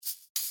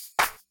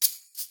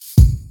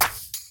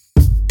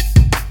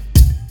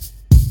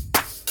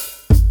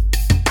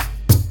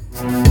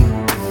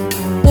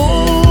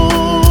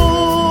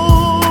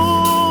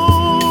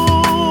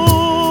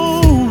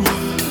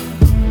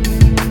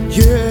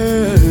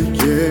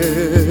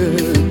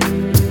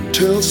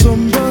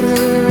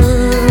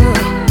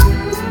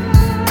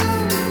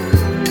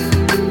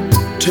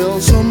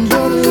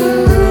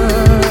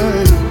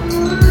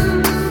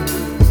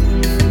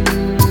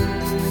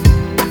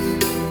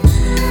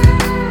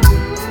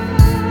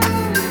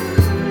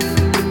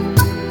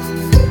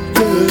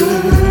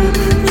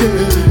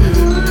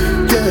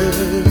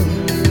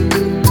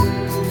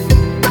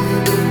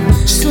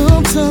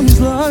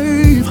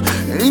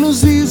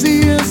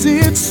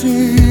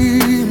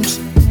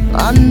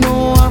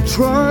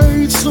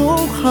tried so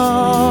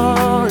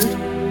hard.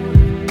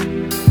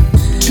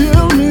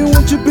 Tell me,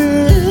 won't you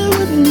bear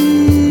with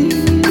me?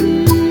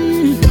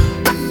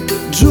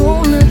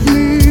 Don't let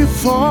me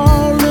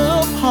fall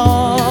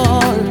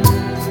apart.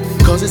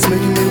 'Cause it's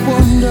making me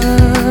wonder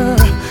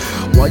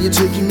why you're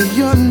taking me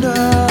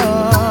under.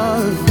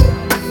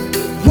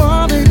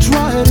 Why they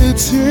try to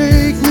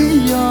take me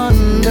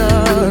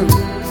under.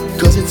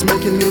 'Cause it's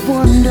making me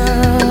wonder,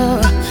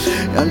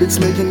 and it's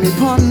making me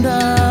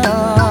ponder.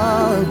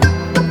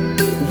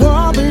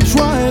 Why they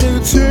try to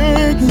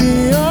take me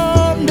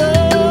under.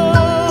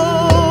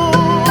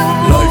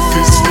 Life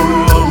is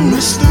full of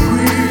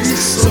mysteries.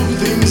 Some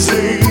things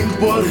ain't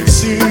what it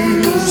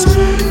seems.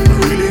 I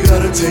really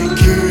gotta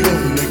take it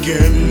on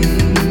again.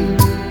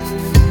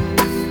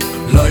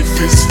 Life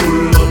is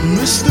full of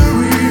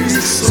mysteries.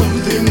 Some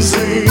things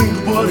ain't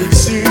what it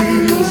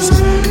seems.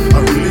 I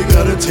really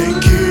gotta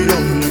take it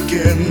on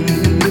again.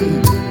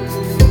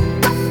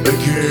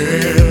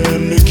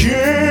 Again,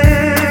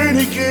 again,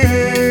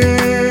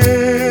 again.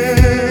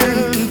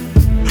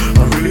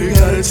 I really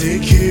gotta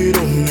take it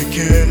on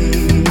again.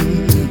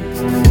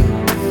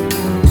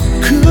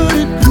 Could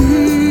it be?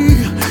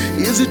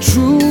 Is it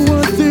true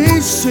what they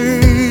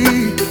say?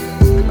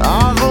 I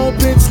hope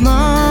it's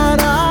not,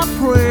 I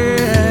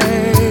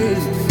pray.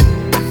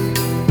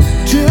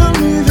 Tell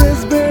me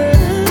there's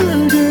better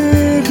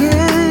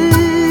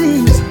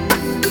days.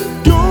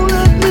 Don't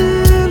let me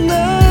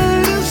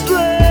lay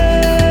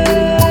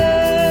astray.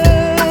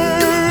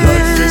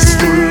 Life is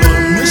full of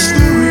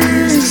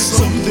mysteries.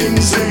 Some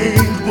things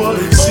ain't what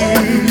it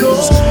seems. I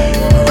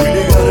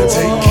really gotta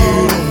take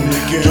it on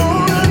again.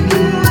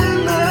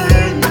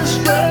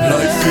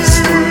 Life is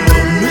full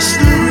of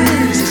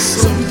mysteries.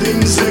 Some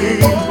things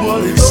ain't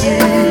what it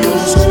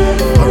seems.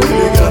 I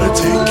really gotta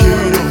take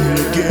it on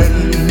again.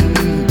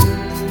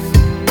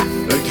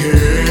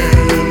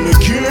 Again,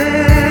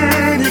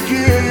 again,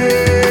 again.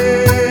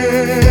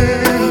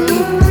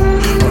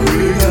 I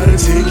really gotta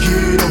take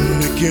it on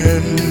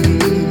again.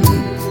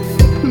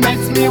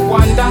 Makes me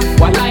wonder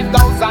what life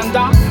goes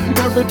under.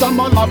 Every time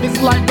my love is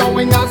like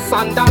going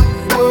asunder.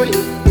 Oy.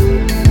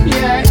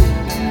 Yeah,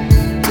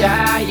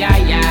 yeah, yeah,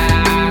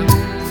 yeah.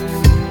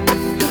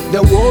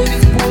 The world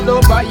is pulled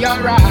over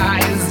your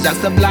eyes just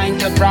to blind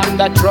you from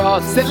the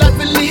truth. Say let's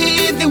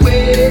lead the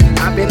way.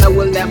 I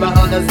will never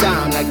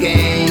understand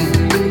again.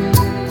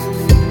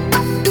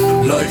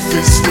 Life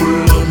is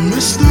full of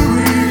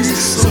mysteries.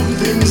 Some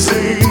things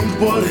ain't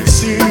what it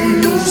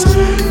seems.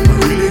 I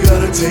really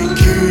gotta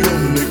take it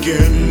on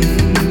again.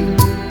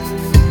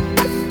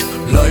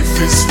 Life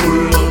is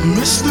full of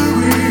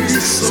mysteries.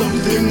 Some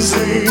things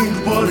ain't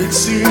what it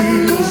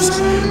seems.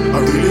 I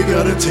really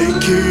gotta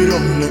take it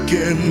on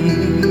again.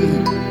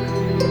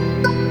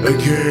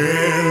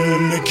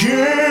 Again,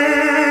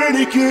 again,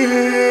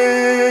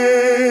 again.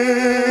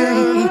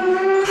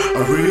 I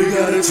really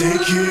gotta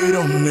take it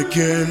on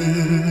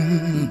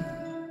again.